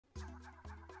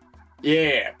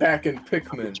Yeah, back in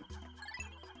Pikmin.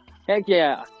 Heck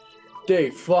yeah. Day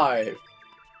 5.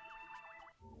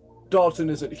 Dalton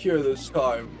isn't here this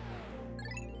time.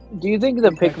 Do you think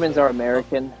the Pikmins are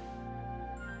American?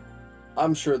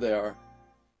 I'm sure they are.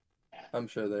 I'm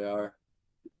sure they are.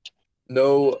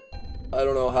 No, I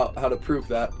don't know how to prove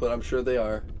that, but I'm sure they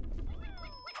are.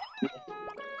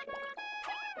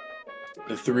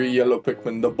 The 3 yellow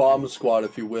Pikmin, the bomb squad,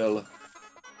 if you will.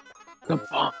 The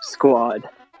bomb squad.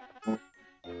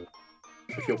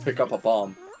 If you'll pick up a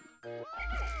bomb.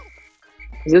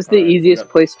 Is this the easiest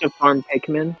place to farm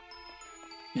Pikmin?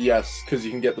 Yes, because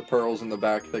you can get the pearls in the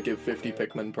back that give 50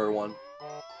 Pikmin per one.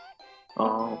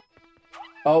 Oh.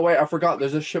 Oh wait, I forgot,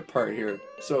 there's a ship part here.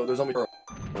 So there's only pearls.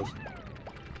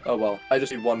 Oh well, I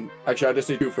just need one. Actually, I just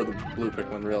need 2 for the blue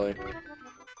Pikmin, really.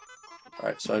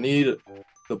 Alright, so I need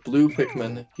the blue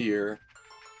Pikmin here.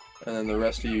 And then the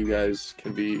rest of you guys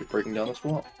can be breaking down this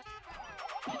wall.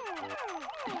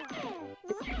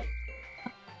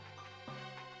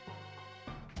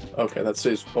 Okay, that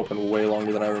stays open way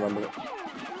longer than I remember it.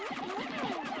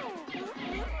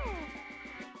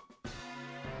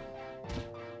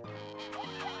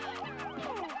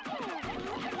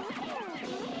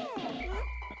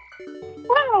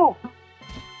 Wow!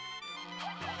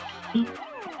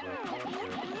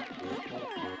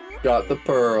 Got the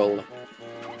pearl.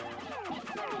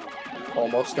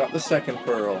 Almost got the second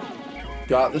pearl.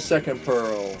 Got the second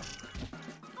pearl.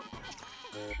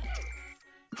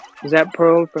 Is that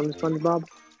Pearl from SpongeBob?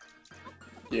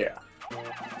 Yeah.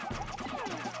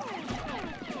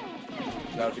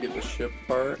 Now to get the ship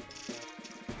part.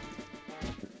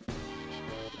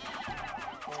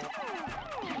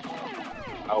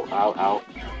 Ow, ow, ow.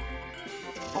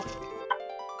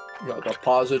 Got the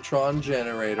positron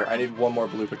generator. I need 1 more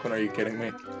blue Pikmin, are you kidding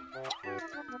me?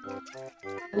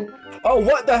 Oh,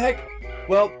 what the heck?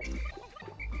 Well,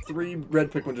 3 red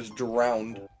Pikmin just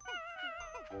drowned.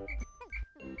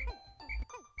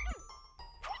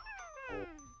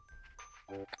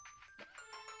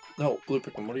 No, blue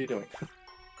Pikmin, what are you doing?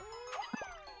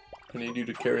 I need you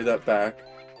to carry that back.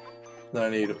 Then I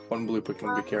need 1 blue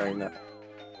Pikmin to be carrying that.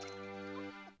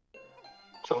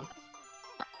 So,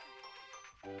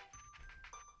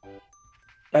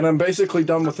 And I'm basically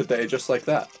done with the day, just like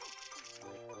that.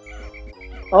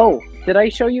 Oh, did I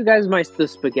show you guys the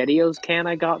SpaghettiOs can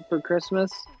I got for Christmas?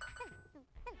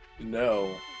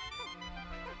 No.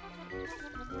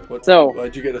 So,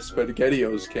 why'd you get a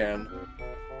SpaghettiOs can?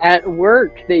 At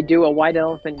work, they do a white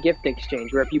elephant gift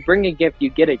exchange, where if you bring a gift, you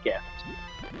get a gift.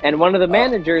 And one of the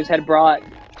managers had brought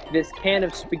this can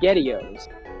of SpaghettiOs.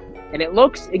 And it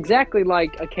looks exactly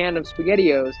like a can of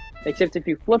SpaghettiOs, except if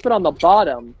you flip it on the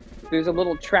bottom, there's a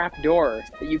little trap door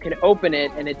that you can open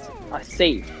it, and it's a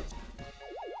safe.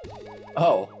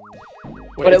 Oh. Wait,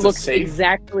 But it looks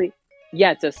exactly...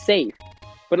 Yeah, it's a safe.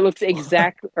 But it looks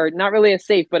exactly... or not really a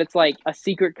safe, but it's like a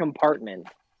secret compartment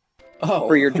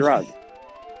for your drug.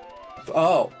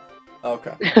 Oh.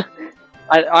 Okay.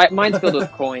 Mine's filled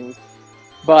with coins.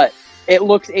 But it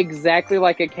looks exactly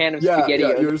like a can of SpaghettiOs.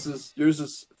 Yeah, yours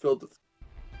is filled with...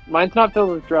 Mine's not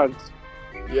filled with drugs.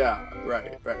 Yeah,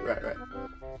 right.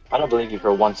 I don't believe you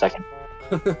for 1 second.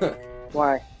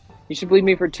 Why? You should believe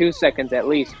me for 2 seconds at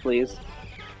least, please.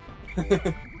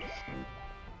 Come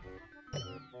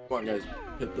on, guys.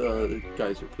 Hit the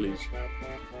geyser, please.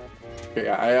 Okay,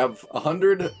 I have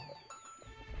 100...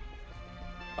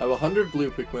 I have 100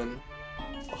 blue Pikmin,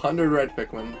 100 red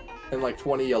Pikmin, and like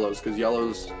 20 yellows, because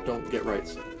yellows don't get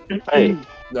rights. Hey.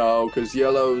 No, because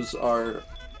yellows are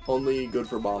only good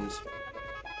for bombs.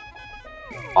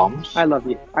 Bombs? I love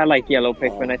you. I like yellow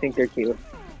Pikmin. I think they're cute.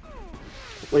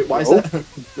 Wait, why is that?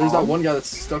 There's that one guy that's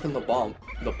stuck in the bomb.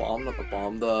 The bomb, not the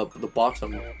bomb. The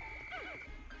bottom.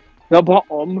 The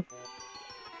bomb.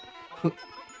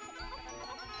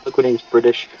 Look when he's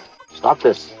British. Stop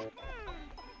this.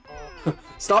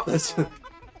 Stop this!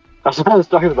 That's what I was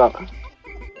talking about.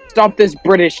 Stop this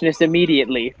Britishness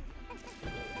immediately.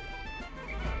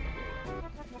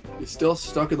 He's still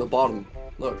stuck at the bottom.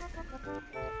 Look.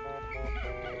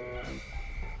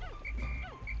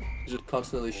 He's just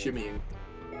constantly shimmying.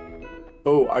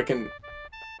 Oh, I can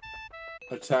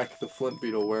attack the flint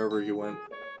beetle wherever he went.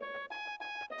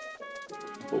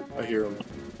 Oh, I hear him.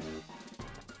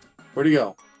 Where'd he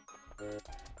go?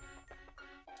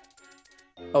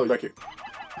 Oh, he's back here.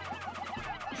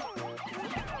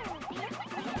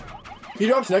 He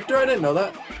drops nectar? I didn't know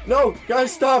that. No!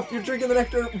 Guys, stop! You're drinking the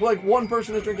nectar! Like, 1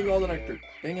 person is drinking all the nectar.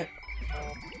 Dang it.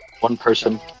 1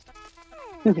 person.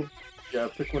 Yeah,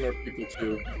 Pikmin are people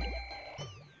too.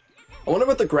 I wonder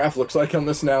what the graph looks like on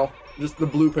this now. Just the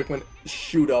blue Pikmin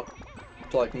shoot up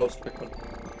to like most Pikmin.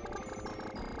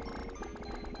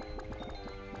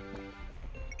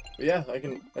 But yeah, I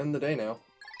can end the day now.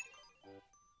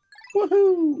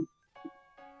 Woohoo!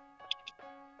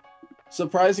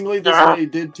 Surprisingly, this day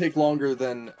did take longer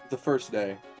than the first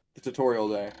day, the tutorial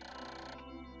day.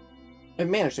 I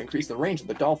managed to increase the range of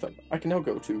the dolphin. I can now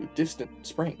go to distant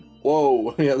spring.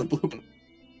 Whoa, yeah, the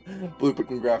blue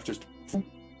Pikmin graph just...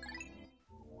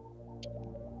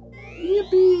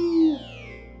 Yippee!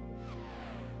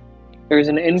 There's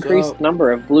an increased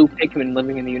number of blue Pikmin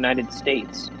living in the United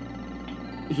States.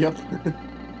 Yep.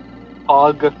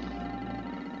 Pog.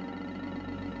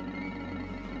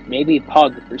 Maybe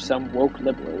pug for some woke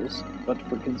liberals, but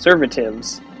for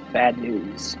conservatives, bad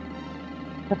news.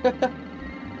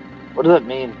 What does that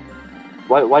mean?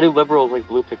 Why do liberals like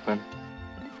blue Pikmin?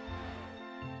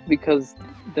 Because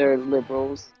they're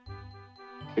liberals.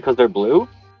 Because they're blue?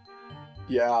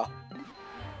 Yeah.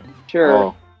 Sure.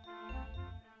 Oh.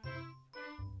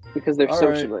 Because they're All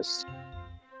socialists.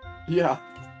 Yeah.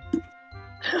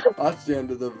 That's the end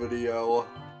of the video.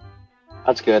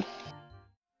 That's good.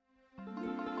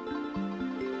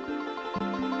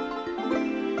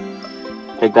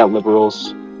 Take that,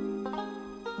 liberals.